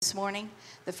this morning.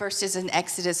 The first is in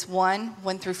Exodus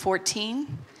 1 through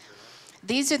 14.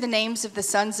 These are the names of the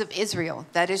sons of Israel,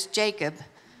 that is Jacob.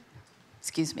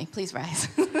 Excuse me, please rise.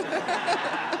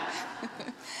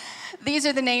 These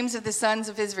are the names of the sons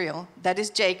of Israel, that is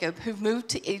Jacob, who moved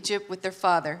to Egypt with their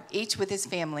father, each with his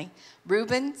family: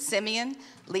 Reuben, Simeon,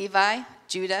 Levi,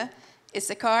 Judah,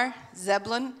 Issachar,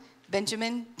 Zebulun,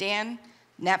 Benjamin, Dan,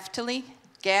 Naphtali,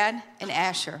 Gad, and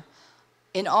Asher.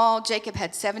 In all, Jacob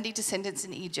had 70 descendants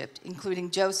in Egypt,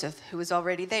 including Joseph, who was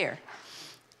already there.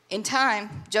 In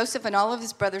time, Joseph and all of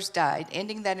his brothers died,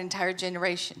 ending that entire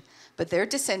generation. But their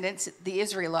descendants, the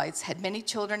Israelites, had many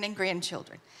children and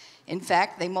grandchildren. In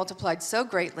fact, they multiplied so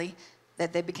greatly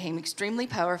that they became extremely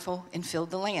powerful and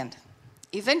filled the land.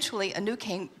 Eventually, a new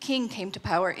king came to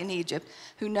power in Egypt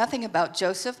who knew nothing about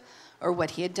Joseph or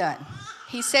what he had done.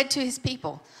 He said to his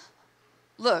people,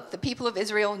 "Look, the people of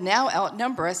Israel now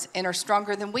outnumber us and are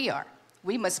stronger than we are.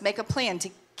 We must make a plan to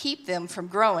keep them from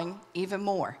growing even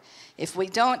more. If we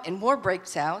don't and war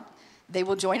breaks out, they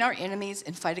will join our enemies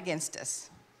and fight against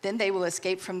us. Then they will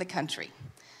escape from the country."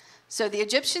 So the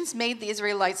Egyptians made the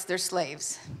Israelites their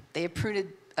slaves. They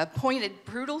appointed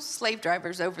brutal slave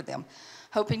drivers over them,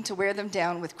 hoping to wear them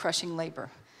down with crushing labor.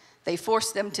 They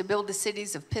forced them to build the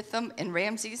cities of Pithom and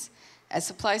Ramses as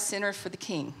supply centers for the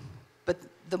king. But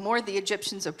the more the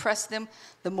Egyptians oppressed them,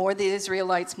 the more the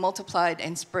Israelites multiplied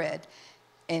and spread,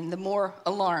 and the more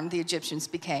alarmed the Egyptians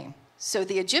became. So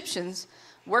the Egyptians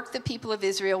worked the people of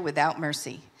Israel without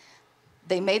mercy.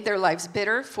 They made their lives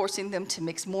bitter, forcing them to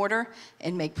mix mortar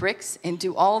and make bricks and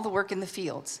do all the work in the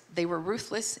fields. They were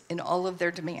ruthless in all of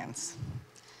their demands.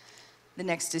 The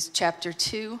next is chapter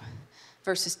 2,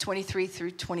 verses 23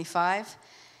 through 25.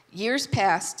 Years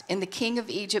passed, and the king of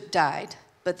Egypt died,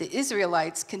 but the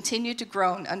Israelites continued to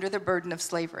groan under the burden of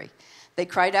slavery. They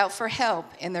cried out for help,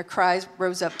 and their cries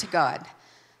rose up to God.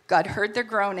 God heard their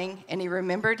groaning, and he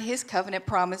remembered his covenant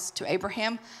promise to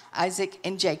Abraham, Isaac,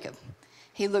 and Jacob.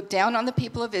 He looked down on the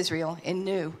people of Israel and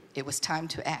knew it was time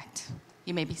to act.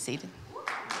 You may be seated.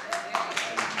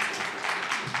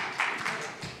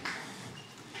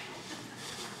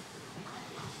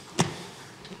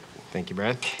 Thank you,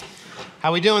 Brad.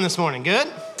 How we doing this morning? Good?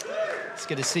 It's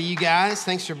good to see you guys.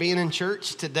 Thanks for being in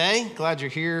church today. Glad you're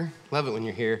here. Love it when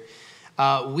you're here.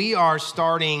 We are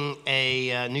starting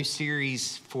a new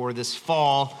series for this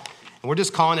fall, and we're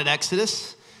just calling it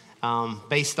Exodus,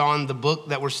 based on the book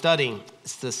that we're studying.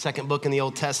 It's the second book in the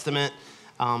Old Testament,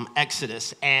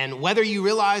 Exodus. And whether you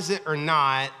realize it or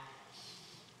not,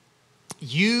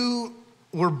 you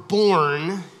were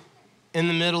born in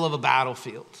the middle of a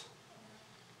battlefield.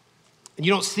 And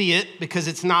you don't see it because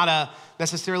it's not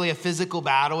necessarily a physical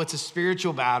battle, it's a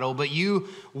spiritual battle, but you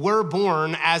were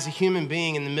born as a human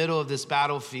being in the middle of this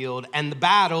battlefield, and the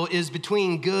battle is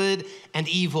between good and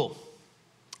evil.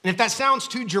 And if that sounds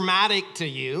too dramatic to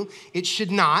you, it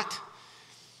should not,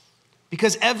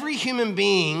 because every human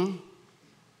being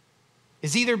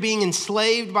is either being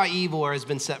enslaved by evil or has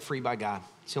been set free by God.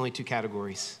 It's the only two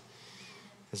categories.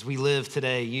 As we live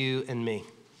today, you and me.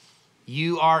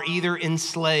 You are either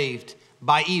enslaved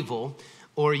by evil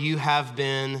or you have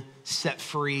been set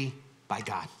free by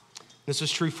God. This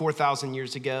was true 4,000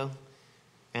 years ago,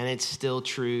 and it's still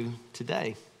true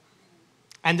today.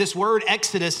 And this word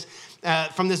Exodus,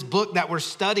 from this book that we're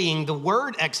studying, the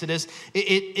word Exodus,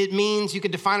 it means, you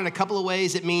could define it a couple of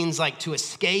ways. It means like to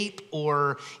escape,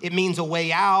 or it means a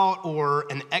way out or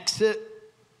an exit.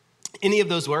 Any of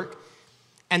those work.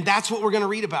 And that's what we're going to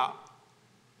read about.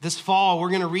 This fall, we're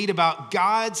going to read about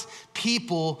God's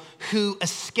people who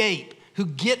escape, who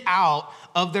get out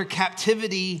of their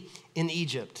captivity in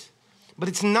Egypt. But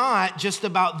it's not just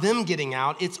about them getting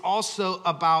out. It's also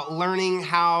about learning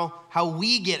how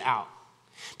we get out.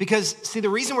 Because, see, the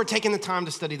reason we're taking the time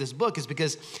to study this book is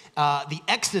because the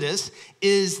Exodus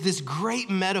is this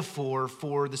great metaphor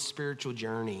for the spiritual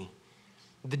journey.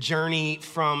 The journey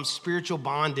from spiritual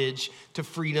bondage to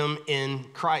freedom in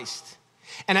Christ.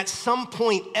 And at some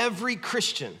point, every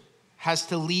Christian has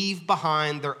to leave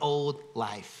behind their old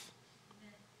life.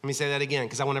 Let me say that again,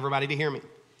 because I want everybody to hear me.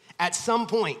 At some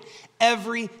point,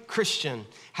 every Christian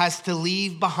has to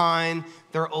leave behind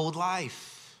their old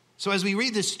life. So as we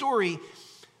read this story,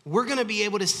 we're going to be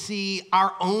able to see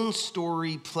our own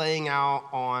story playing out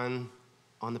on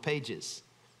the pages.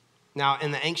 Now,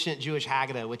 in the ancient Jewish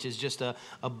Haggadah, which is just a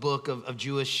book of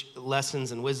Jewish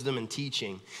lessons and wisdom and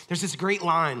teaching, there's this great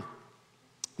line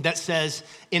that says,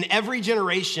 in every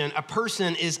generation, a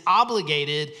person is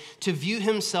obligated to view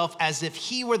himself as if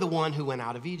he were the one who went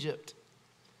out of Egypt.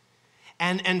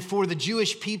 And for the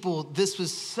Jewish people, this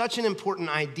was such an important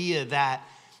idea that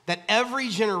every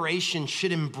generation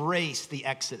should embrace the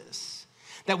Exodus.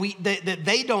 that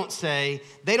they don't say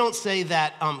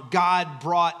that God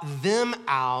brought them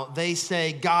out. They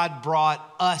say God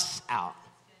brought us out.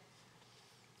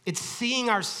 It's seeing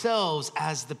ourselves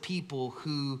as the people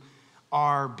who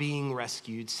are being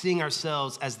rescued, seeing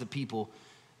ourselves as the people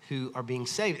who are being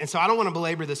saved. And so I don't want to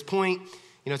belabor this point.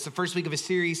 It's the first week of a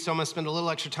series, so I'm going to spend a little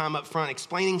extra time up front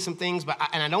explaining some things,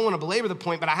 and I don't want to belabor the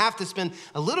point, but I have to spend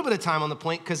a little bit of time on the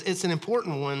point because it's an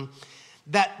important one,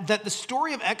 that the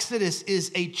story of Exodus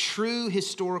is a true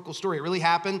historical story. It really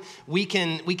happened. We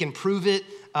can prove it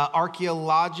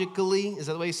archaeologically. Is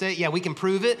that the way you say it? Yeah, we can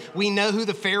prove it. We know who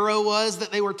the Pharaoh was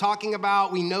that they were talking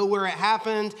about. We know where it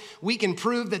happened. We can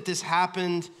prove that this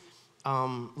happened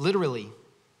literally.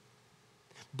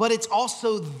 But it's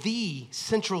also the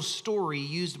central story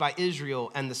used by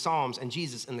Israel and the Psalms and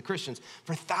Jesus and the Christians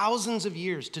for thousands of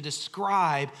years to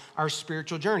describe our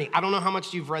spiritual journey. I don't know how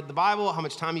much you've read the Bible, how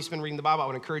much time you spend reading the Bible. I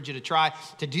would encourage you to try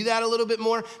to do that a little bit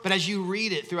more. But as you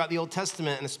read it throughout the Old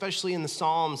Testament, and especially in the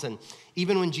Psalms, and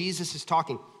even when Jesus is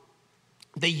talking,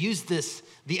 they use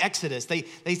the Exodus.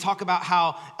 They talk about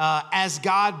how as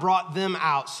God brought them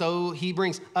out, so he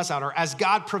brings us out. Or as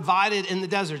God provided in the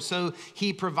desert, so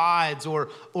he provides. Or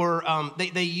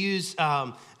they use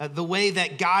the way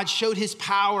that God showed his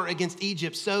power against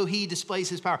Egypt, so he displays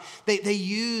his power. They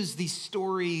use these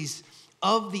stories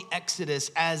of the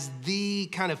Exodus as the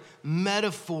kind of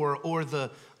metaphor or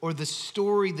the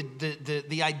story,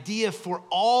 the idea for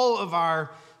all of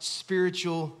our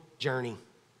spiritual journey.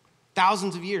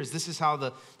 Thousands of years, this is how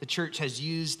the church has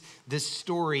used this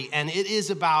story. And it is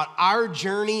about our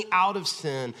journey out of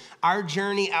sin, our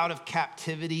journey out of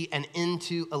captivity and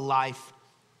into a life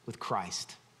with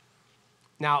Christ.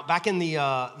 Now, back in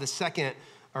the second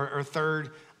or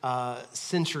third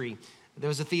century, there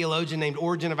was a theologian named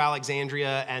Origen of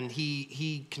Alexandria, and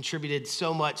he contributed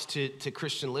so much to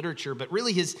Christian literature. But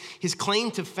really his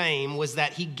claim to fame was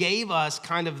that he gave us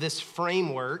kind of this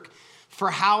framework for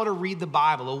how to read the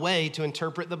Bible, a way to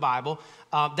interpret the Bible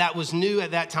that was new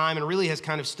at that time and really has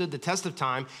kind of stood the test of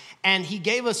time. And he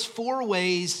gave us 4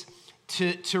 ways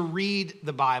to read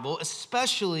the Bible,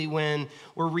 especially when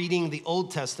we're reading the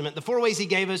Old Testament. The 4 ways he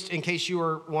gave us, in case you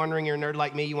were wondering, you're a nerd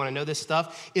like me, you want to know this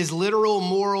stuff, is literal,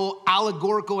 moral,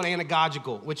 allegorical, and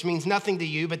anagogical, which means nothing to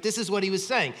you, but this is what he was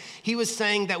saying. He was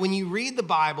saying that when you read the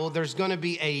Bible, there's going to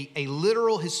be a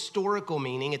literal historical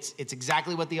meaning. It's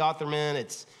exactly what the author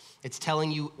meant. It's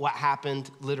telling you what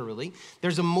happened literally.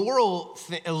 There's a moral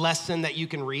lesson that you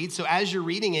can read. So as you're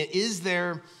reading it, is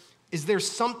there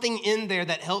something in there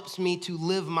that helps me to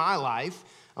live my life,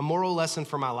 a moral lesson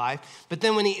for my life? But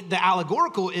then the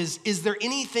allegorical is there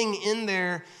anything in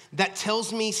there that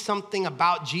tells me something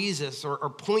about Jesus or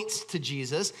points to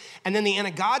Jesus? And then the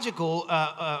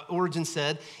anagogical, Origen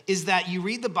said, is that you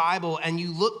read the Bible and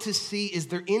you look to see, is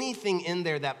there anything in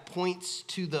there that points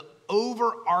to the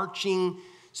overarching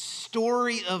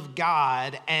story of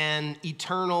God and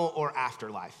eternal or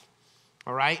afterlife?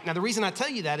 All right? Now, the reason I tell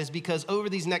you that is because over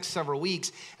these next several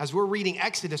weeks, as we're reading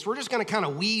Exodus, we're just going to kind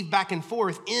of weave back and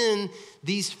forth in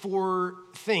these 4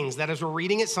 things. That as we're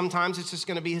reading it, sometimes it's just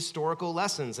going to be historical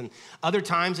lessons, and other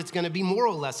times it's going to be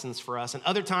moral lessons for us, and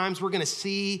other times we're going to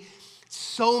see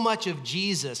so much of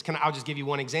Jesus. I'll just give you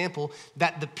one example,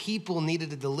 that the people needed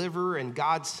to deliver, and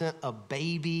God sent a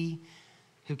baby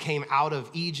who came out of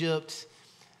Egypt.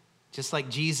 Just like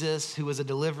Jesus, who was a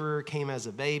deliverer, came as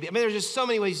a baby. I mean, there's just so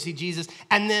many ways to see Jesus.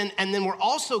 And then we're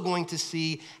also going to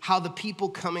see how the people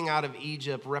coming out of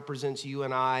Egypt represents you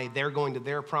and I. They're going to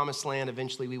their promised land.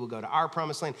 Eventually, we will go to our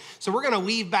promised land. So we're going to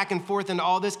weave back and forth into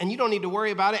all this, and you don't need to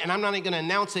worry about it, and I'm not even going to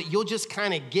announce it. You'll just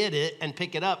kind of get it and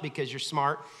pick it up because you're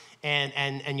smart,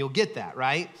 and you'll get that,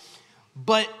 right?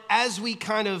 But as we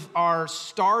kind of are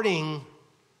starting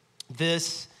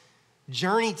this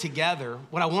journey together,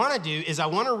 what I want to do is I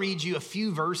want to read you a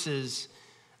few verses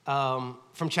from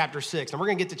chapter 6. And we're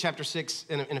going to get to chapter 6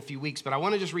 in a few weeks, but I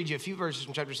want to just read you a few verses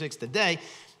from chapter 6 today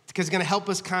because it's going to help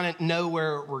us kind of know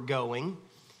where we're going.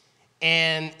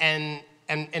 And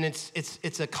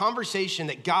it's a conversation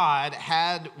that God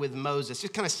had with Moses.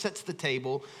 Just kind of sets the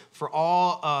table for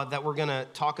all that we're going to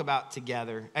talk about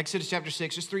together. Exodus chapter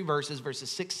 6, just 3 verses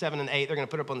 6, 7, and 8. They're going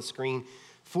to put up on the screen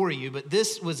for you. But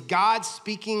this was God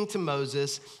speaking to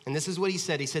Moses, and this is what he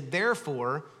said. He said,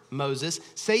 "Therefore, Moses,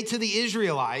 say to the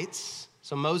Israelites,"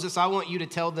 so Moses, I want you to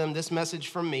tell them this message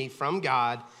from me, from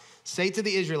God. "Say to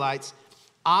the Israelites,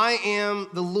 I am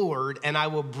the Lord, and I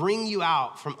will bring you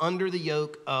out from under the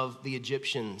yoke of the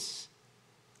Egyptians.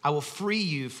 I will free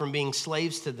you from being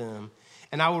slaves to them,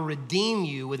 and I will redeem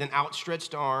you with an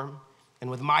outstretched arm and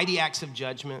with mighty acts of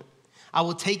judgment. I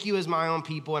will take you as my own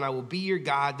people, and I will be your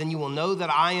God. Then you will know that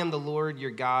I am the Lord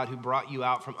your God who brought you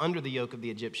out from under the yoke of the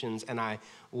Egyptians, and I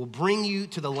will bring you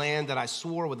to the land that I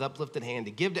swore with uplifted hand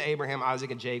to give to Abraham,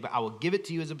 Isaac, and Jacob. I will give it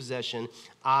to you as a possession.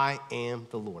 I am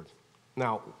the Lord.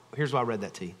 Now, here's why I read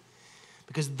that to you.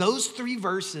 Because those 3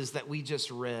 verses that we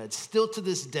just read, still to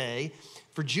this day,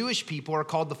 for Jewish people are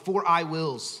called the 4 I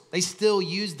wills. They still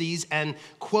use these and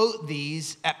quote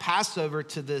these at Passover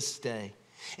to this day.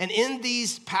 And in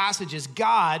these passages,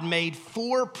 God made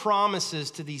 4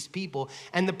 promises to these people,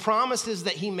 and the promises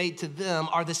that he made to them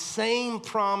are the same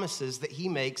promises that he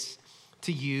makes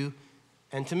to you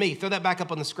and to me. Throw that back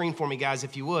up on the screen for me, guys,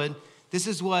 if you would. This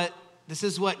is what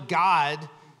God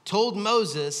told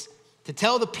Moses to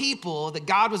tell the people that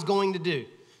God was going to do.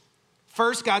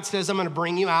 First, God says, I'm going to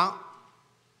bring you out.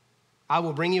 I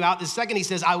will bring you out. The second, he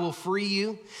says, I will free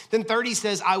you. Then third, he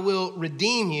says, I will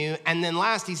redeem you. And then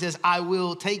last, he says, I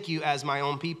will take you as my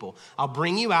own people. I'll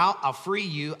bring you out. I'll free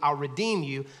you. I'll redeem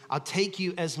you. I'll take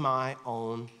you as my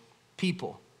own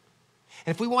people.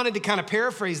 And if we wanted to kind of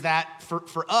paraphrase that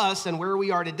for us and where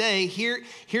we are today,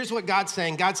 here's what God's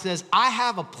saying. God says, I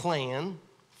have a plan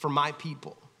for my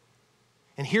people.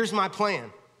 And here's my plan.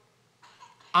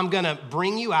 I'm going to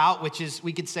bring you out, which is,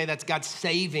 we could say that's God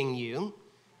saving you.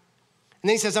 And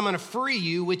then he says, I'm going to free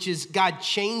you, which is God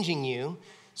changing you.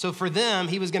 So for them,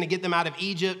 he was going to get them out of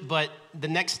Egypt, but the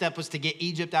next step was to get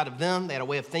Egypt out of them. They had a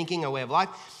way of thinking, a way of life.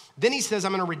 Then he says,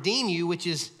 I'm going to redeem you, which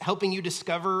is helping you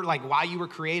discover like why you were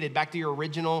created, back to your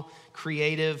original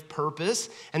creative purpose.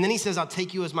 And then he says, I'll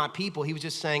take you as my people. He was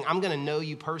just saying, I'm going to know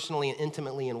you personally and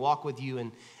intimately and walk with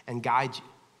you and guide you.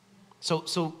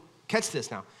 So catch this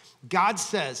now. God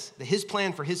says that his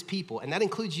plan for his people, and that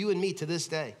includes you and me to this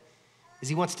day, is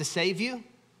he wants to save you,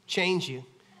 change you,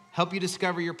 help you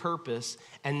discover your purpose,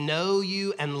 and know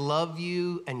you and love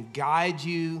you and guide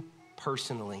you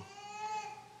personally.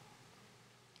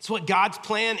 It's what God's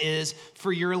plan is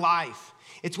for your life.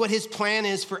 It's what his plan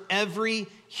is for every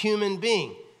human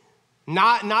being.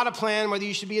 Not a plan whether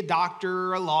you should be a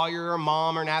doctor or a lawyer or a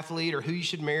mom or an athlete or who you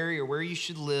should marry or where you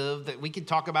should live. That we could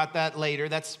talk about that later.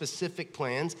 That's specific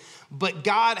plans. But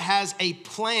God has a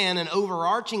plan, an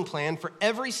overarching plan for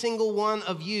every single one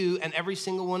of you and every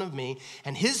single one of me.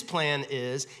 And his plan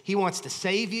is he wants to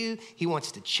save you. He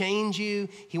wants to change you.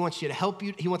 He wants you to help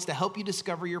you. He wants to help you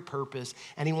discover your purpose.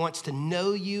 And he wants to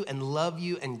know you and love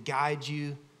you and guide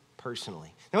you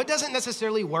personally. Now, it doesn't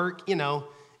necessarily work,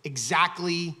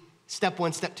 exactly step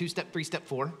 1, step 2, step 3, step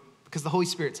 4, because the Holy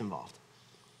Spirit's involved.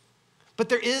 But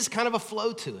there is kind of a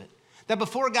flow to it, that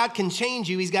before God can change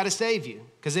you, he's got to save you.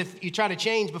 Because if you try to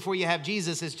change before you have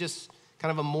Jesus, it's just kind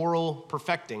of a moral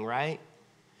perfecting, right?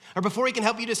 Or before he can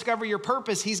help you discover your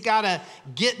purpose, he's got to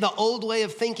get the old way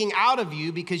of thinking out of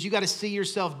you because you got to see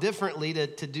yourself differently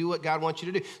to do what God wants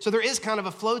you to do. So there is kind of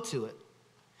a flow to it.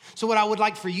 So what I would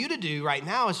like for you to do right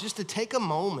now is just to take a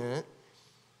moment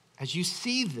as you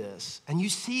see this and you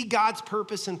see God's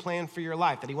purpose and plan for your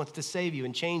life, that he wants to save you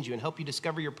and change you and help you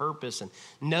discover your purpose and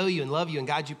know you and love you and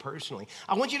guide you personally.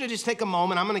 I want you to just take a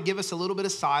moment. I'm going to give us a little bit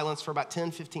of silence for about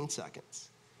 10, 15 seconds.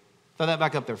 Throw that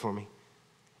back up there for me.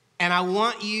 And I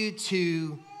want you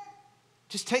to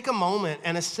just take a moment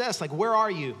and assess, like, where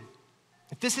are you?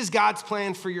 If this is God's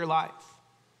plan for your life,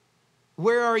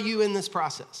 where are you in this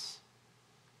process?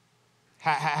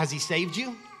 Has he saved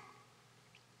you?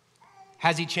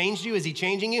 Has he changed you? Is he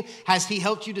changing you? Has he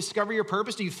helped you discover your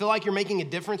purpose? Do you feel like you're making a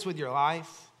difference with your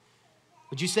life?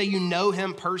 Would you say you know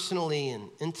him personally and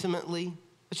intimately?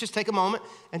 Let's just take a moment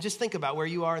and just think about where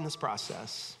you are in this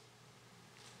process.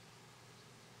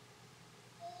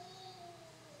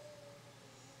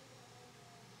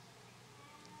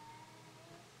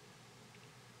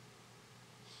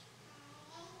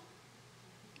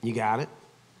 You got it?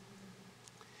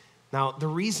 Now, the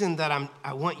reason that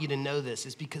I want you to know this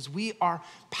is because we are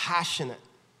passionate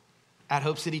at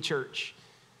Hope City Church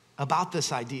about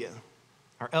this idea.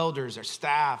 Our elders, our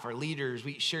staff, our leaders,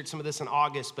 we shared some of this in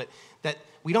August, but that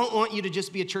we don't want you to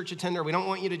just be a church attender. We don't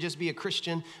want you to just be a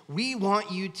Christian. We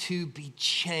want you to be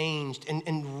changed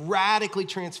and radically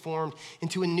transformed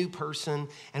into a new person.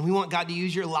 And we want God to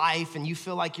use your life and you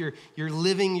feel like you're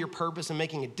living your purpose and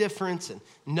making a difference and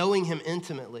knowing him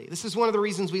intimately. This is one of the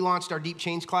reasons we launched our Deep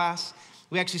Change class.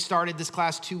 We actually started this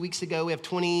class 2 weeks ago. We have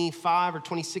 25 or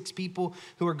 26 people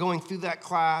who are going through that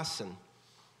class.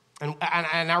 And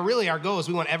our goal is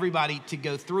we want everybody to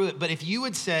go through it. But if you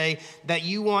would say that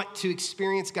you want to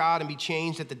experience God and be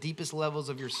changed at the deepest levels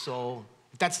of your soul,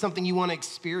 if that's something you want to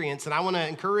experience, then I want to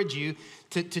encourage you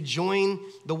to join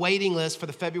the waiting list for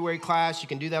the February class. You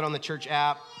can do that on the church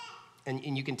app,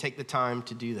 and you can take the time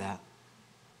to do that.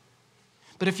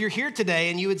 But if you're here today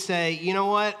and you would say, you know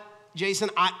what, Jason,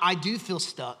 I do feel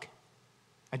stuck.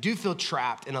 I do feel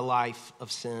trapped in a life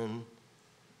of sin.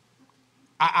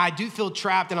 I do feel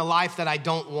trapped in a life that I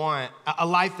don't want, a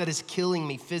life that is killing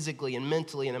me physically and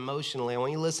mentally and emotionally. I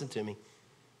want you to listen to me.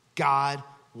 God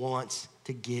wants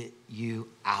to get you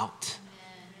out.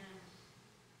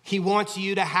 He wants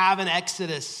you to have an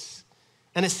exodus,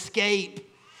 an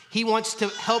escape. He wants to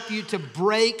help you to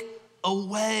break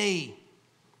away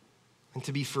and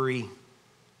to be free.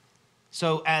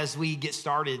 So as we get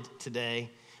started today,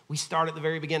 we start at the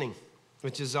very beginning,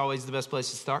 which is always the best place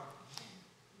to start.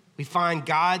 We find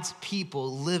God's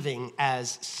people living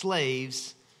as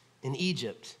slaves in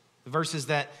Egypt. The verses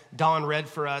that Don read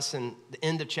for us in the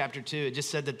end of chapter 2, it just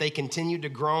said that they continued to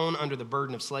groan under the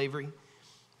burden of slavery.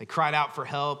 They cried out for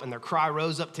help, and their cry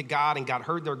rose up to God, and God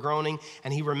heard their groaning,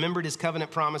 and he remembered his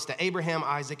covenant promise to Abraham,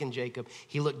 Isaac, and Jacob.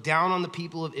 He looked down on the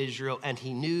people of Israel, and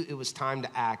he knew it was time to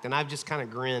act. And I've just kind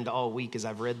of grinned all week as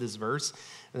I've read this verse.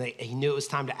 And he knew it was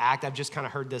time to act. I've just kind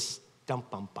of heard this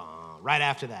dum-bum-bum right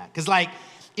after that. Because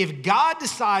if God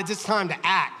decides it's time to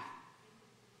act,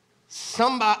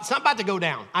 something's about to go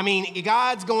down. I mean,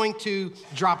 God's going to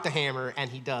drop the hammer, and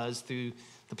he does through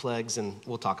the plagues, and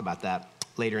we'll talk about that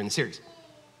later in the series.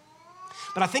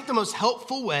 But I think the most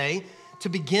helpful way to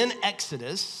begin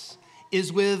Exodus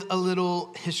is with a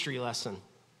little history lesson,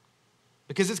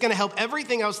 because it's going to help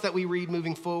everything else that we read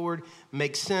moving forward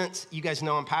make sense. You guys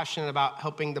know I'm passionate about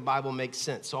helping the Bible make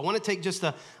sense. So I want to take just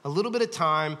a little bit of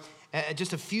time,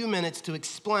 just a few minutes, to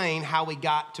explain how we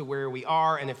got to where we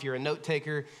are. And if you're a note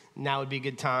taker, now would be a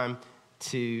good time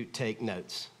to take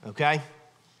notes, okay?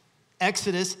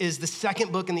 Exodus is the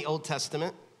second book in the Old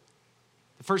Testament.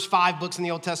 The first 5 books in the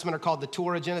Old Testament are called the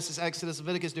Torah: Genesis, Exodus,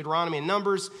 Leviticus, Deuteronomy, and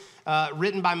Numbers,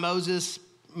 written by Moses,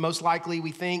 most likely, we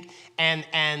think, and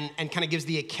kind of gives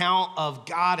the account of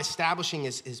God establishing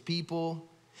his people.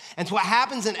 And so what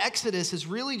happens in Exodus is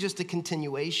really just a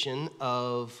continuation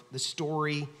of the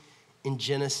story in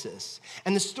Genesis.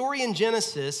 And the story in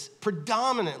Genesis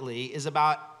predominantly is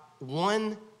about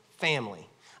one family,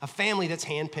 a family that's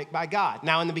handpicked by God.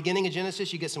 Now, in the beginning of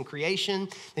Genesis, you get some creation,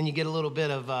 then you get a little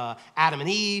bit of Adam and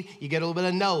Eve, you get a little bit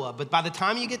of Noah. But by the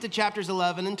time you get to chapters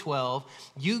 11 and 12,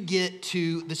 you get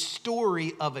to the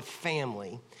story of a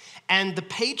family. And the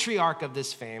patriarch of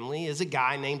this family is a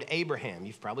guy named Abraham.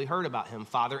 You've probably heard about him,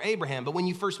 Father Abraham. But when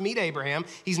you first meet Abraham,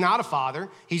 he's not a father,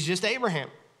 he's just Abraham.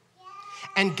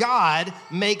 And God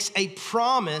makes a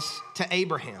promise to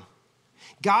Abraham.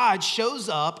 God shows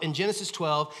up in Genesis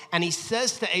 12, and he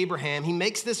says to Abraham, he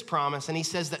makes this promise, and he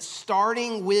says that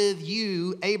starting with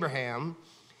you, Abraham,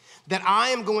 that I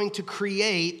am going to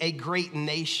create a great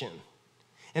nation.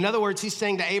 In other words, he's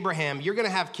saying to Abraham, you're going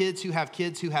to have kids who have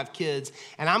kids who have kids,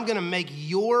 and I'm going to make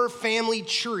your family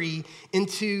tree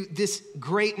into this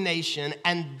great nation,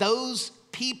 and those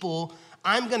people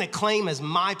I'm going to claim as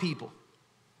my people.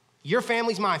 Your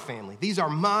family's my family. These are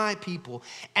my people.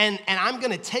 And I'm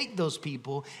going to take those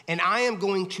people, and I am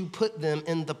going to put them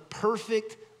in the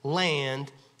perfect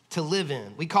land to live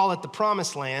in. We call it the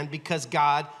promised land because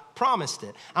God promised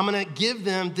it. I'm going to give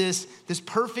them this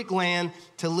perfect land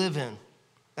to live in.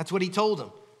 That's what he told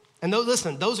them. And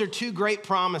listen, those are 2 great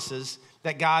promises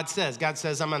that God says. God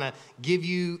says, I'm going to give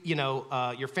you,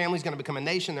 your family's going to become a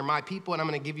nation. They're my people, and I'm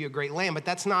going to give you a great land. But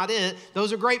that's not it.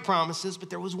 Those are great promises, but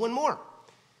there was one more.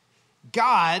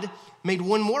 God made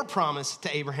one more promise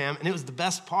to Abraham, and it was the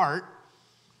best part.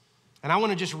 And I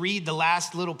want to just read the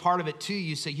last little part of it to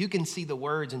you so you can see the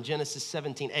words in Genesis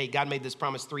 17:8. God made this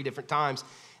promise 3 different times.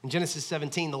 In Genesis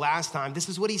 17, the last time, this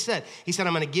is what he said. He said,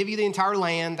 I'm going to give you the entire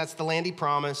land. That's the land he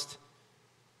promised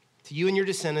to you and your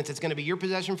descendants. It's going to be your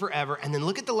possession forever. And then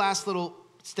look at the last little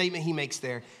statement he makes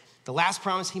there. The last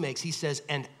promise he makes, he says,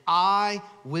 and I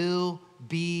will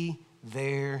be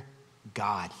their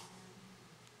God.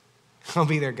 I'll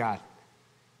be their God.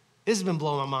 This has been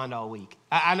blowing my mind all week.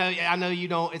 I know you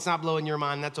don't, it's not blowing your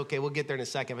mind. That's okay. We'll get there in a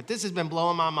second. But this has been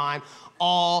blowing my mind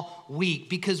all week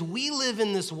because we live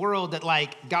in this world that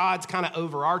God's kind of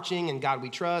overarching, and God we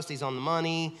trust. He's on the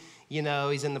money.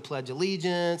 He's in the Pledge of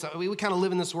Allegiance. We kind of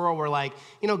live in this world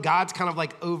where God's kind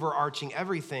of overarching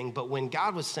everything. But when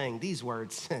God was saying these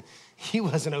words, he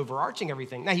wasn't overarching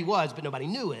everything. Now he was, but nobody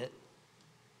knew it.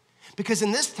 Because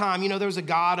in this time, there was a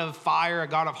God of fire, a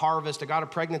God of harvest, a God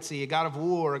of pregnancy, a God of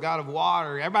war, a God of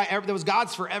water. There was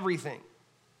gods for everything.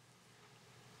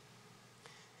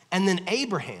 And then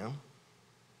Abraham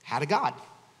had a God.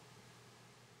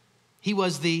 He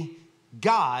was the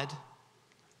God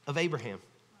of Abraham.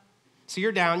 So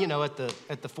you're down, at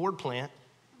the Ford plant,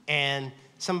 and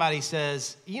somebody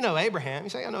says, Abraham. You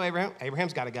say, I know Abraham.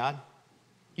 Abraham's got a God.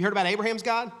 You heard about Abraham's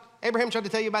God? Abraham tried to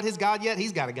tell you about his God yet?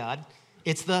 He's got a God.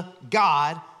 It's the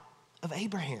God of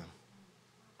Abraham.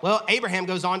 Well, Abraham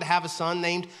goes on to have a son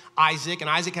named Isaac, and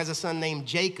Isaac has a son named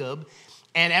Jacob.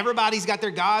 And everybody's got their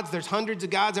gods. There's hundreds of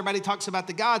gods. Everybody talks about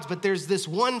the gods, but there's this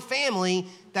one family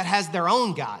that has their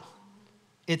own God.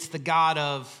 It's the God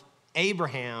of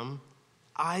Abraham,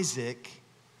 Isaac,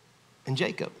 and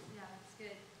Jacob. Yeah, that's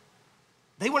good.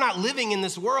 They were not living in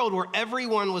this world where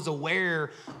everyone was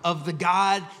aware of the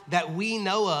God that we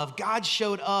know of. God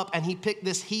showed up and he picked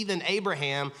this heathen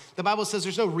Abraham. The Bible says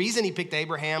there's no reason he picked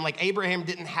Abraham. Like Abraham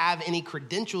didn't have any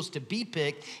credentials to be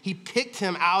picked. He picked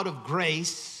him out of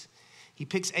grace. He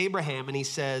picks Abraham and he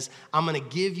says, I'm going to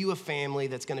give you a family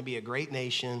that's going to be a great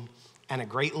nation and a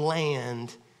great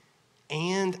land,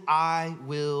 and I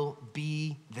will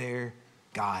be their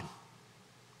God.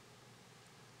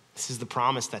 This is the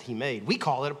promise that he made. We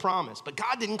call it a promise, but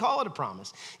God didn't call it a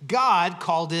promise. God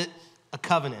called it a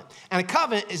covenant. And a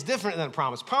covenant is different than a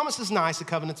promise. Promise is nice, a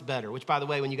covenant's better, which, by the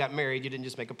way, when you got married, you didn't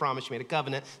just make a promise, you made a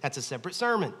covenant. That's a separate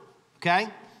sermon, okay?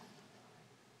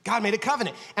 God made a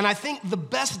covenant. And I think the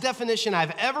best definition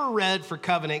I've ever read for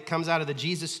covenant comes out of the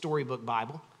Jesus Storybook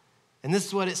Bible. And this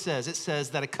is what it says. It says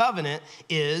that a covenant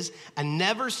is a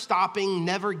never stopping,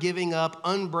 never giving up,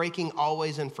 unbreaking,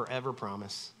 always and forever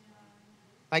promise.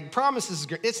 Like promise is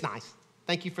great. It's nice.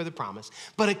 Thank you for the promise.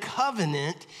 But a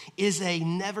covenant is a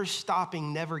never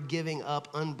stopping, never giving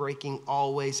up, unbreaking,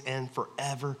 always and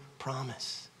forever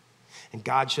promise. And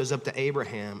God shows up to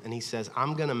Abraham and he says,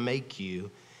 I'm going to make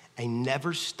you a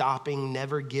never stopping,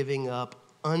 never giving up,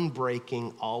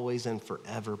 unbreaking, always and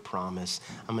forever promise.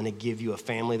 I'm going to give you a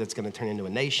family that's going to turn into a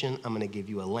nation. I'm going to give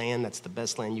you a land that's the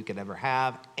best land you could ever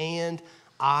have. And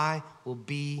I will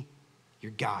be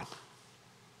your God.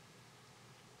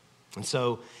 And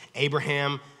so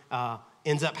Abraham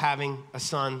ends up having a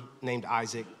son named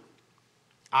Isaac.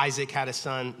 Isaac had a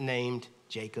son named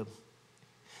Jacob.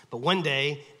 But one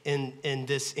day in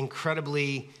this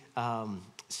incredibly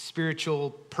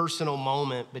spiritual, personal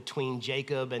moment between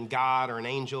Jacob and God or an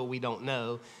angel, we don't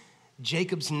know,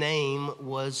 Jacob's name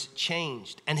was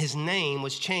changed. And his name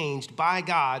was changed by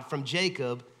God from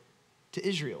Jacob to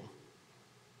Israel.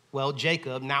 Well,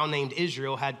 Jacob, now named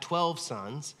Israel, had 12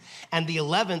 sons, and the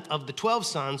 11th of the 12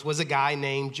 sons was a guy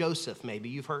named Joseph. Maybe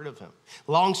you've heard of him.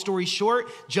 Long story short,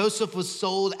 Joseph was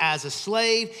sold as a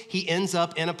slave. He ends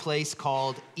up in a place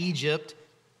called Egypt.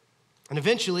 And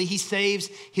eventually he saves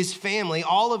his family,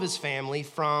 all of his family,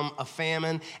 from a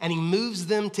famine, and he moves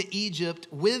them to Egypt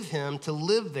with him to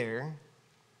live there.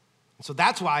 And so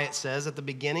that's why it says at the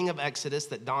beginning of Exodus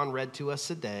that Don read to us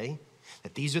today,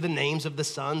 that these are the names of the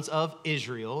sons of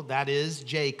Israel, that is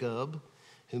Jacob,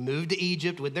 who moved to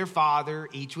Egypt with their father,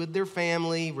 each with their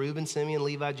family, Reuben, Simeon,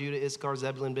 Levi, Judah, Issachar,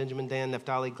 Zebulun, Benjamin, Dan,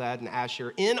 Naphtali, Gad, and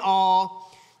Asher. In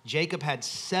all, Jacob had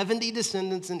 70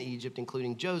 descendants in Egypt,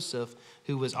 including Joseph,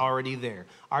 who was already there.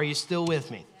 Are you still with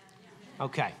me?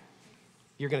 Okay.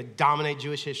 You're going to dominate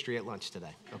Jewish history at lunch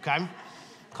today, okay?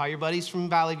 Call your buddies from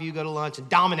Valley View, go to lunch, and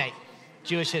dominate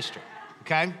Jewish history,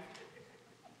 okay?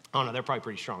 Oh, no, they're probably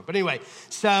pretty strong. But anyway,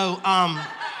 so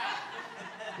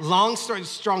long story,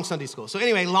 strong Sunday school. So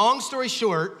anyway, long story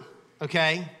short,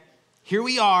 okay, here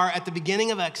we are at the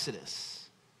beginning of Exodus.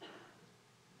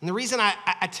 And the reason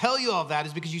I tell you all that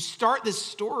is because you start this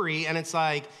story and it's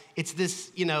like, it's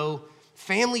this,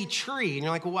 family tree. And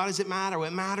you're like, well, why does it matter? Well,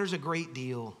 it matters a great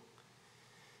deal.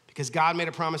 Because God made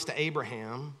a promise to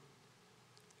Abraham.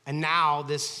 And now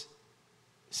this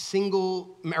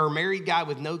single or married guy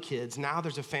with no kids, now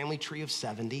there's a family tree of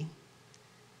 70.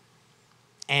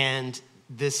 And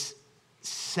this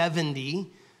 70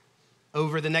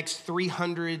 over the next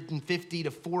 350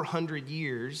 to 400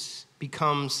 years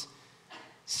becomes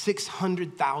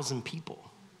 600,000 people.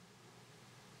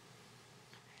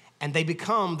 And they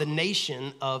become the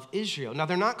nation of Israel. Now,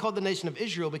 they're not called the nation of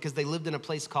Israel because they lived in a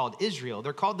place called Israel.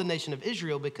 They're called the nation of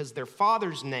Israel because their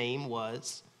father's name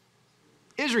was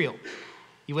Israel.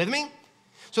 You with me?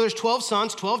 So there's 12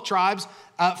 sons, 12 tribes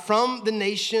from the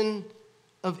nation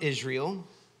of Israel.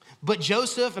 But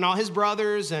Joseph and all his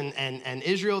brothers and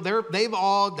Israel, they've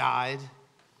all died.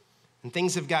 And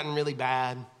things have gotten really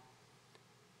bad.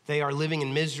 They are living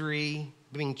in misery,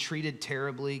 being treated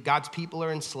terribly. God's people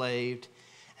are enslaved.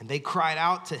 And they cried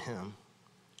out to him,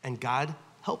 and God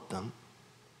helped them.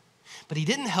 But he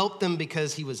didn't help them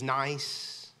because he was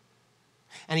nice.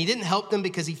 And he didn't help them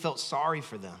because he felt sorry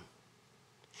for them.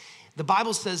 The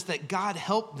Bible says that God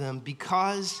helped them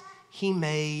because he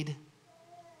made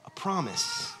a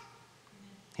promise.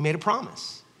 He made a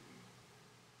promise.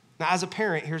 Now, as a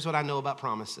parent, here's what I know about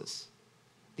promises.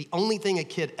 The only thing a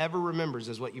kid ever remembers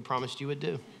is what you promised you would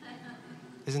do.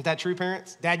 Isn't that true,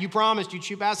 parents? Dad, you promised you'd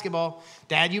shoot basketball.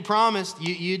 Dad, you promised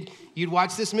you'd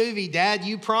watch this movie. Dad,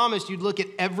 you promised you'd look at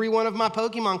every one of my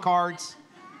Pokemon cards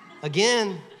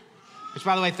again. Which,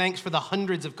 by the way, thanks for the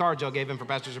hundreds of cards y'all gave him for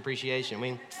Pastor's Appreciation.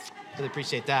 We really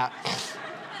appreciate that.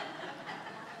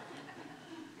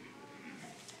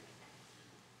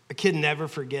 A kid never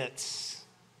forgets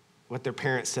what their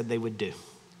parents said they would do.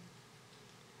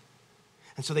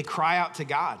 And so they cry out to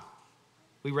God.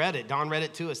 We read it. Don read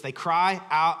it to us. They cry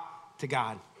out to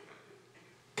God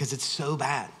because it's so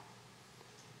bad.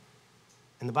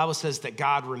 And the Bible says that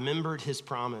God remembered his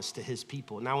promise to his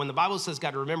people. Now, when the Bible says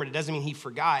God remembered, it doesn't mean he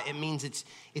forgot. It means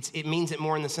it means it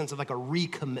more in the sense of like a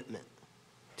recommitment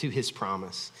to his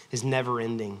promise, his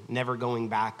never-ending, never going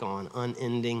back on,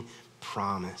 unending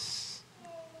promise.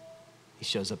 He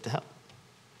shows up to help.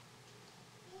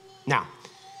 Now,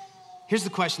 here's the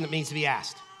question that needs to be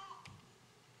asked.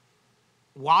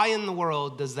 Why in the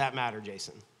world does that matter,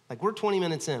 Jason? Like, we're 20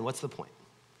 minutes in. What's the point?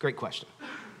 Great question.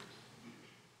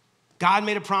 God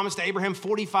made a promise to Abraham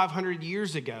 4,500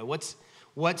 years ago.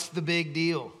 What's the big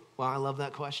deal? Well, I love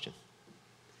that question.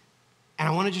 And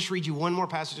I want to just read you one more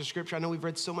passage of scripture. I know we've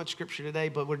read so much scripture today,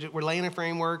 but we're laying a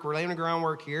framework. We're laying a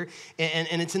groundwork here.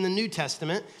 And it's in the New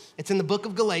Testament. It's in the book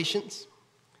of Galatians.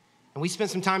 And we spent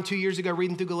some time 2 years ago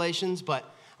reading through Galatians, but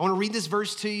I want to read this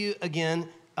verse to you again.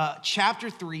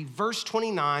 Chapter 3, verse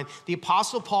 29, the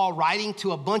Apostle Paul writing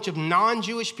to a bunch of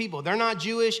non-Jewish people. They're not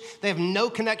Jewish. They have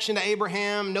no connection to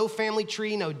Abraham, no family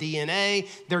tree, no DNA.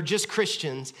 They're just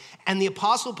Christians. And the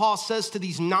Apostle Paul says to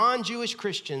these non-Jewish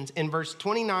Christians in verse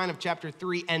 29 of chapter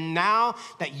 3, and now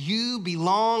that you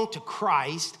belong to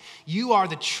Christ, you are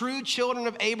the true children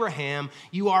of Abraham.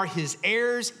 You are his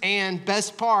heirs, and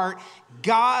best part,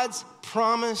 God's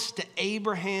promise to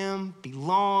Abraham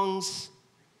belongs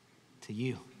to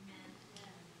you.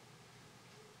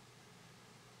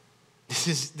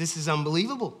 This is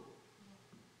unbelievable.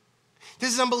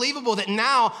 This is unbelievable that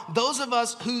now those of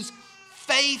us whose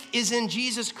faith is in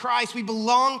Jesus Christ, we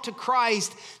belong to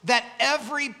Christ, that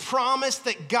every promise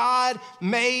that God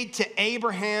made to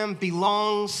Abraham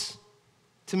belongs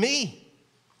to me.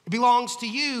 It belongs to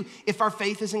you if our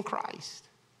faith is in Christ.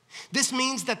 This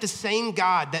means that the same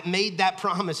God that made that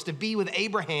promise to be with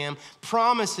Abraham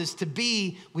promises to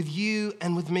be with you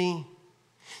and with me.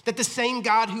 That the same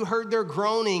God who heard their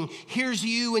groaning hears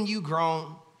you when you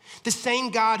groan. The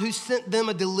same God who sent them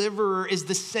a deliverer is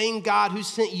the same God who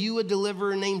sent you a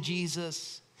deliverer named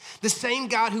Jesus. The same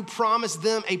God who promised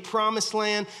them a promised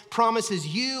land promises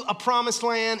you a promised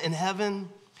land in heaven.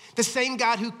 The same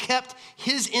God who kept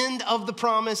his end of the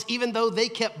promise, even though they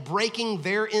kept breaking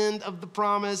their end of the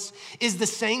promise, is the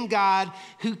same God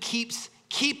who keeps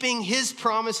keeping his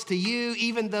promise to you,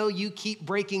 even though you keep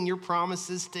breaking your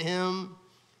promises to him.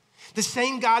 The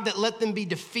same God that let them be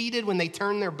defeated when they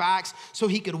turned their backs so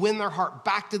he could win their heart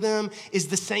back to them is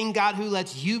the same God who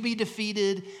lets you be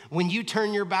defeated when you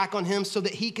turn your back on him so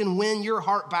that he can win your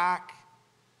heart back.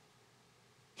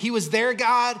 He was their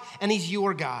God and he's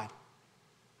your God.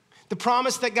 The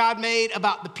promise that God made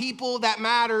about the people, that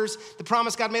matters. The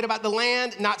promise God made about the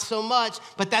land, not so much.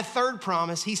 But that third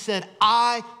promise, he said,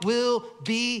 I will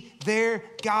be their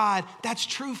God. That's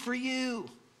true for you.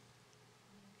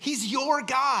 He's your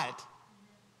God.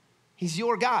 He's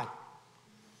your God.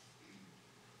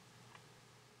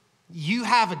 You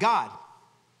have a God.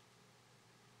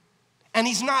 And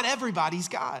he's not everybody's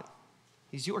God.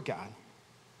 He's your God.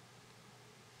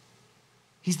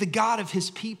 He's the God of his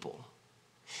people.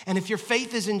 And if your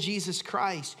faith is in Jesus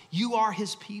Christ, you are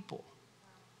his people.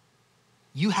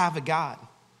 You have a God.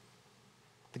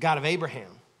 The God of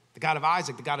Abraham, the God of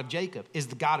Isaac, the God of Jacob is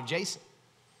the God of Jason.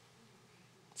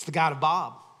 It's the God of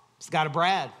Bob. It's the God of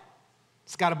Brad.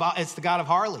 It's the God of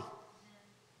Harley.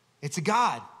 It's a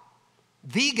God.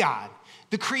 The God.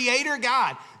 The creator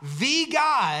God. The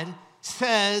God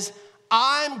says,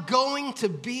 I'm going to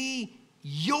be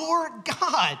your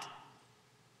God.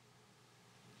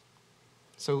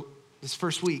 So this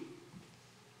first week,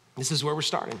 this is where we're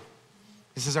starting.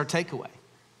 This is our takeaway.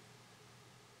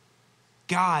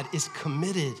 God is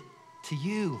committed to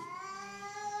you.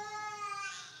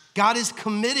 God is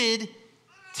committed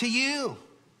to you.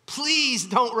 Please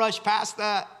don't rush past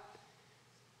that.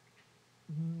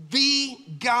 The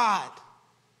God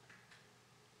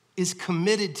is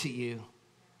committed to you.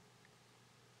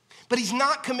 But he's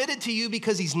not committed to you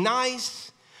because he's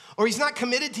nice, or he's not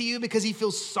committed to you because he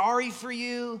feels sorry for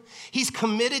you. He's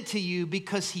committed to you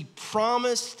because he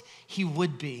promised he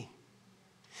would be.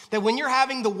 That when you're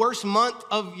having the worst month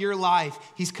of your life,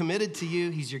 he's committed to you,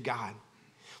 he's your God.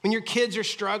 When your kids are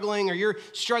struggling or you're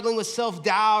struggling with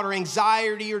self-doubt or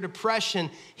anxiety or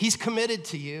depression, he's committed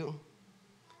to you.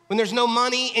 When there's no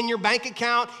money in your bank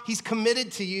account, he's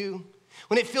committed to you.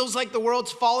 When it feels like the world's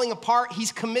falling apart,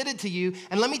 he's committed to you.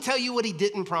 And let me tell you what he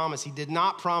didn't promise. He did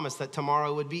not promise that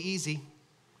tomorrow would be easy.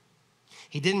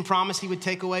 He didn't promise he would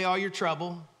take away all your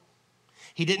trouble.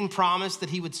 He didn't promise that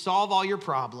he would solve all your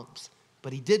problems.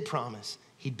 But he did promise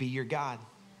he'd be your God.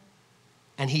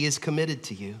 And he is committed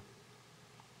to you.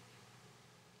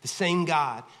 The same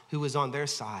God who was on their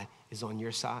side is on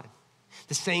your side.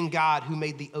 The same God who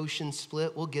made the ocean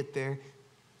split, we'll get there,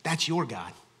 that's your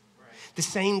God. The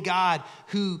same God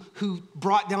who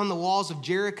brought down the walls of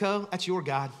Jericho, that's your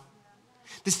God.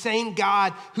 The same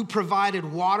God who provided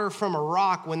water from a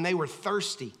rock when they were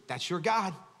thirsty, that's your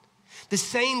God. The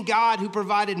same God who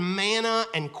provided manna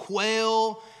and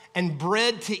quail and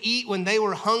bread to eat when they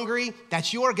were hungry,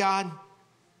 that's your God.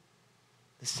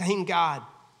 The same God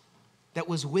that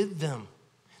was with them,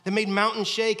 that made mountains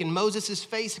shake and Moses'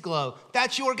 face glow,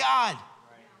 that's your God.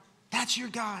 That's your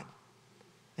God.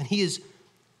 And he is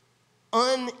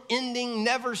unending,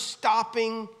 never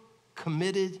stopping,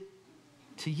 committed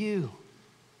to you.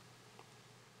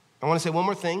 I want to say one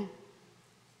more thing,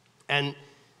 and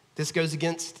this goes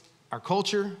against our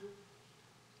culture,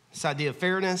 this idea of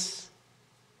fairness,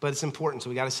 but it's important, so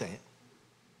we got to say it.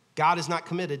 God is not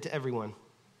committed to everyone.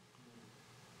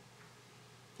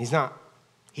 He's not.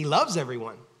 He loves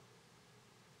everyone,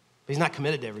 but he's not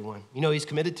committed to everyone. You know who he's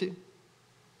committed to?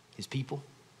 His people.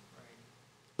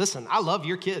 Listen, I love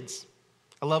your kids.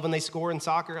 I love when they score in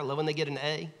soccer. I love when they get an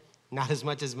A. Not as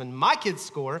much as when my kids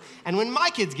score and when my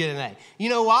kids get an A. You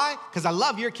know why? Because I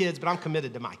love your kids, but I'm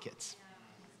committed to my kids.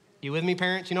 You with me,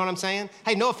 parents? You know what I'm saying?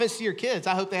 Hey, no offense to your kids.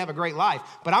 I hope they have a great life,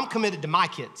 but I'm committed to my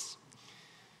kids.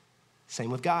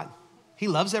 Same with God. He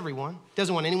loves everyone.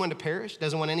 Doesn't want anyone to perish.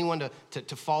 Doesn't want anyone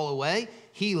to fall away.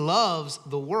 He loves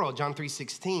the world, John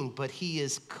 3:16, but he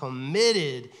is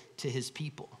committed to his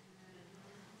people.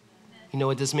 You know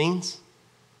what this means?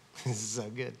 This is so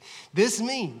good. This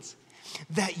means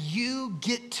that you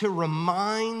get to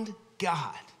remind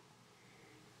God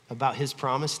about his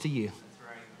promise to you. That's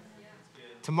right.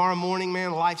 That's good. Tomorrow morning,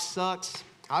 man, life sucks.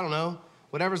 I don't know.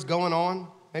 Whatever's going on.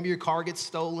 Maybe your car gets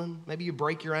stolen. Maybe you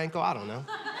break your ankle. I don't know.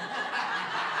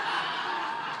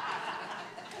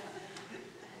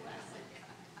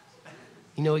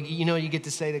 You know you get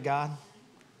to say to God?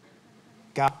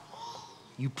 God,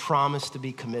 you promised to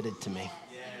be committed to me.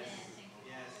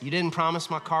 You didn't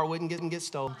promise my car wouldn't get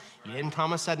stolen. You didn't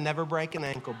promise I'd never break an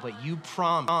ankle, but you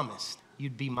promised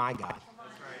you'd be my God.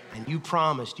 And you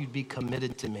promised you'd be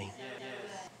committed to me.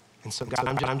 And so, God,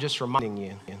 I'm just reminding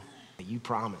you that you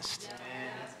promised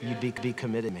you'd be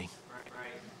committed to me.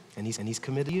 And he's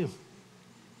committed to you.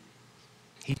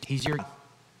 He's your God.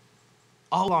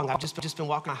 All along, I've just been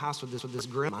walking my house with this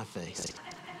grin on my face.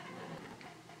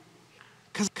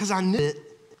 Because I knew it,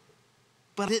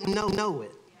 but I didn't know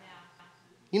it.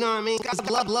 You know what I mean?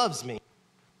 God loves me.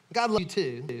 God loves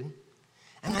you too.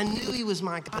 And I knew he was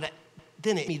my God.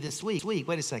 Then it hit me this week. Wait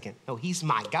a second. No, he's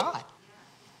my God.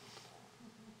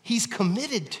 He's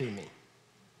committed to me.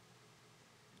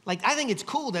 Like, I think it's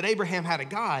cool that Abraham had a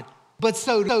God, but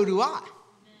so do I.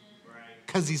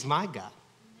 Because he's my God.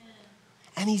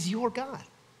 And he's your God.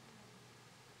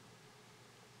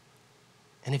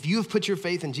 And if you have put your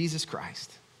faith in Jesus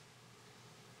Christ,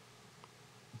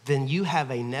 then you have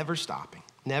a never stopping,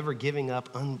 never giving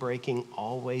up, unbreaking,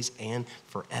 always and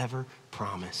forever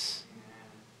promise.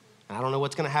 And I don't know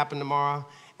what's going to happen tomorrow,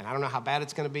 and I don't know how bad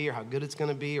it's going to be or how good it's going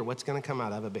to be or what's going to come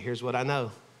out of it, but here's what I know.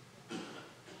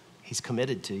 He's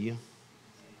committed to you.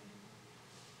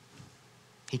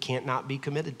 He can't not be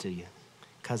committed to you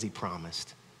because he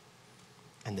promised.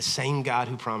 And the same God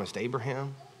who promised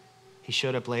Abraham, he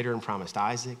showed up later and promised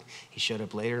Isaac. He showed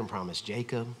up later and promised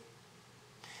Jacob.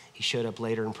 He showed up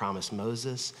later and promised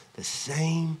Moses. The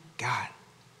same God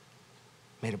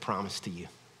made a promise to you.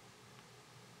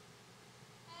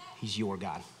 He's your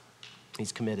God.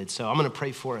 He's committed. So I'm going to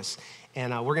pray for us.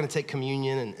 And we're going to take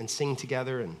communion and sing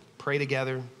together and pray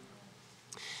together.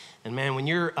 And man, when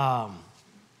you're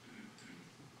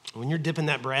dipping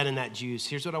that bread in that juice,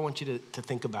 here's what I want you to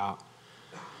think about.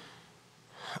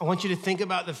 I want you to think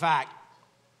about the fact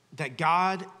that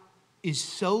God is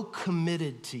so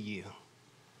committed to you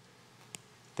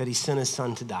that he sent his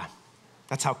son to die.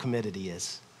 That's how committed he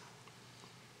is.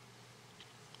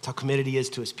 That's how committed he is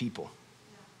to his people.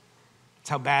 That's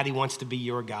how bad he wants to be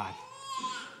your God.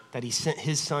 That he sent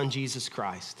his son, Jesus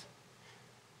Christ,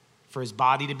 for his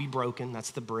body to be broken,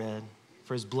 that's the bread,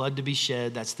 for his blood to be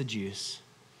shed, that's the juice,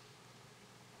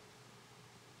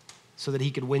 so that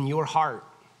he could win your heart,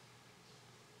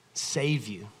 save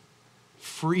you,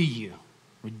 free you,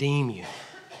 redeem you,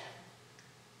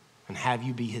 and have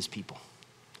you be his people.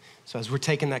 So as we're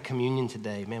taking that communion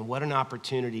today, man, what an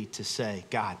opportunity to say,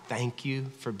 God, thank you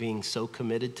for being so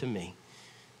committed to me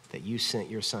that you sent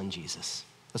your son, Jesus.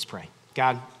 Let's pray.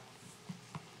 God,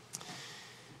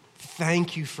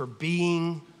 thank you for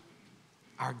being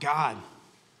our God.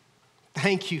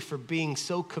 Thank you for being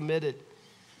so committed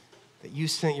that you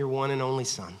sent your one and only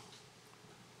son.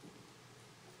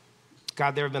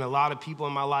 God, there have been a lot of people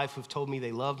in my life who've told me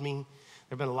they love me.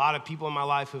 There have been a lot of people in my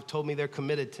life who've told me they're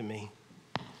committed to me.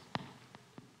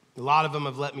 A lot of them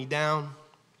have let me down.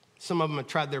 Some of them have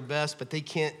tried their best, but they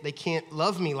can't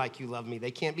love me like you love me.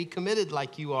 They can't be committed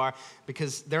like you are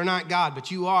because they're not God, but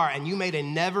you are. And you made a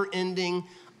never-ending,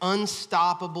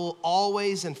 unstoppable,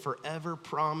 always and forever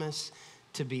promise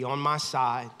to be on my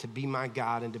side, to be my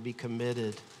God, and to be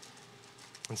committed.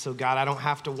 And so, God, I don't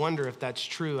have to wonder if that's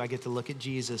true. I get to look at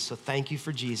Jesus. So thank you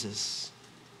for Jesus.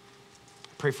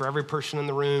 I pray for every person in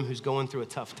the room who's going through a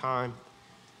tough time.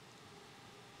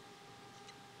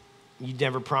 You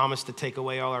never promised to take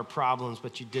away all our problems,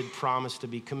 but you did promise to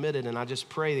be committed. And I just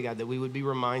pray, God, that we would be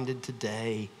reminded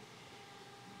today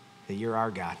that you're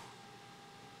our God,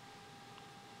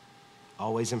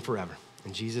 always and forever.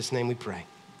 In Jesus' name we pray.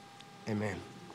 Amen.